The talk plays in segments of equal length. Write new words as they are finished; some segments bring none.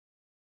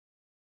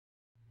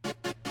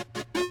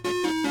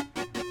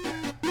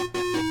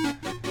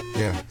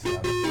Yeah.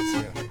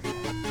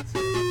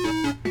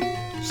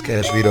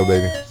 Cash Vito,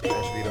 baby.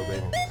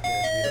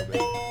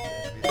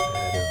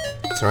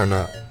 Turn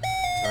up.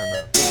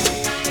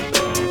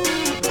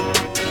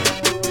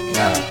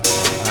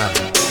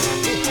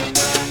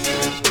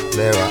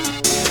 There I.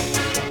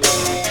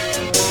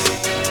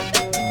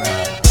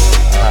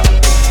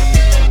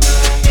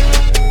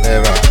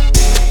 There I.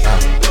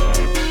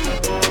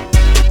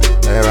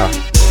 There I.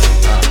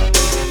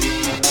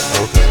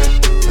 Okay.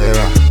 There I.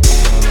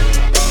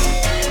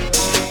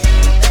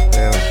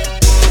 There I.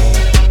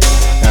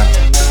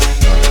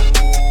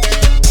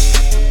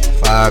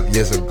 5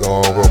 years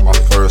ago, I wrote my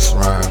first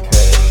rhyme.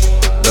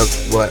 Look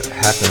what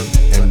happened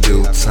in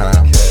due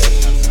time.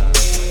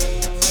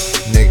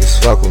 Niggas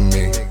fuck with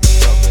me.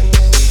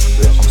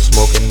 I'm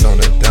smoking on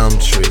a dumb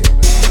tree.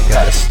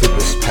 Got a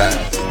stupid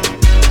past.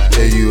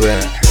 Where you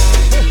at?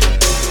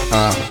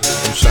 I'm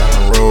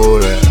tryna roll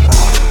that.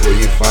 Where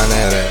you find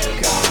that at?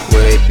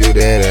 Where they do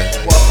that at?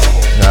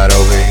 Not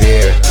over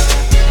here.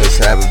 Let's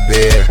have a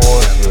beer.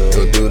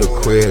 Go do the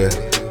quitter.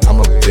 I'm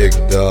a big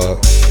dog.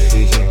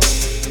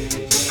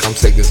 Come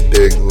take this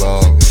big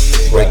log.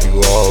 Break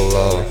you all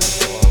off.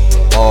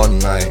 All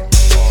night.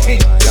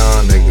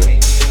 Young nigga.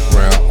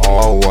 Wearing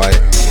all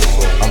white.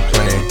 I'm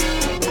playing.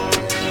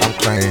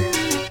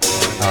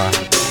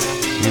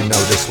 You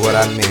know just what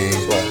I mean.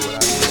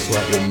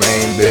 Your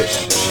main bitch,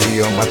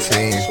 she on my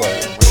team.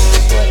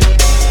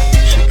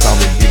 She call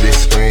me DJ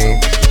Scream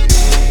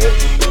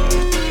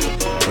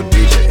or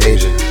DJ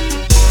Asia.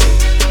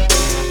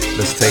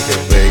 Let's take a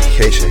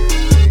vacation.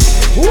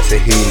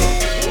 Tahiti,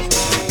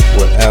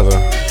 whatever.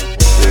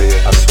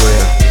 I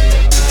swear,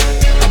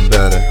 I'm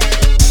better.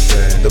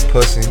 The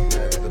pussy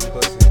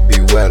be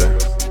wetter.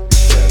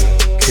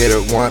 Kid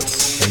her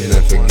once and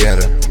then forget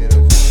her.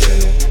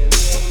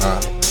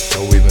 So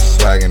we been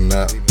swagging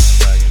up.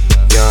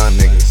 Young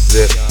niggas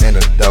zip in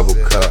a double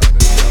cup.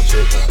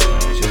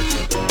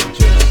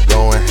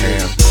 Going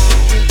ham.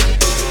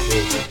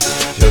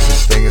 Just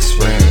as thing as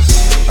friends.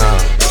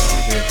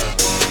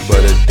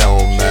 But it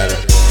don't matter.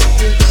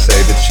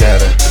 Save the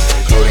chatter.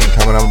 Codeine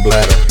coming on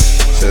bladder.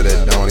 Till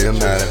it don't even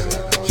matter.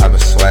 I been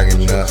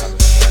swagging up.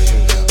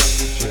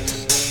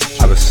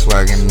 I been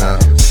swagging up.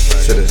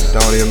 Till it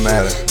don't even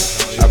matter.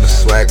 I been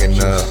swagging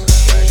up.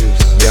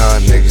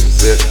 Young niggas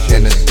zip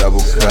in a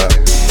double cup.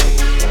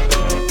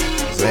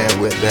 Saying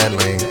with that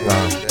lean, saying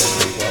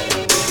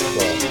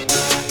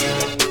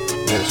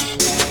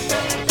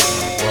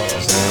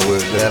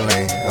with that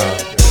lean,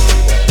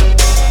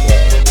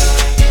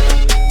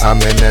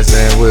 I'm in that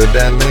zone with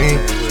that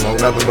lean.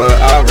 Smoke nothing but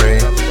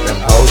irene. Them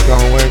hoes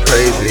going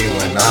crazy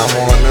when I'm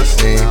on the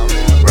scene.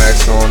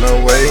 Racks on the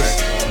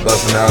waist,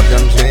 busting out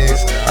them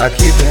jeans. I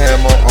keep the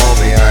hammer on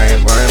me, I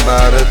ain't worrying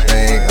about a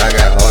thing. I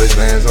got all these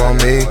bands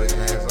on me,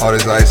 all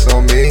these lights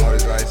on me,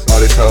 all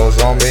these hoes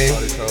on me,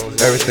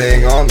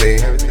 everything on me.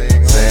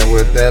 Saying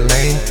with that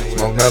lean,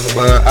 smoke nothing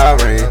but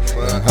irene.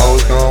 Them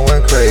hoes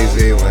going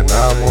crazy when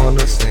I'm on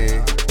the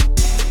scene.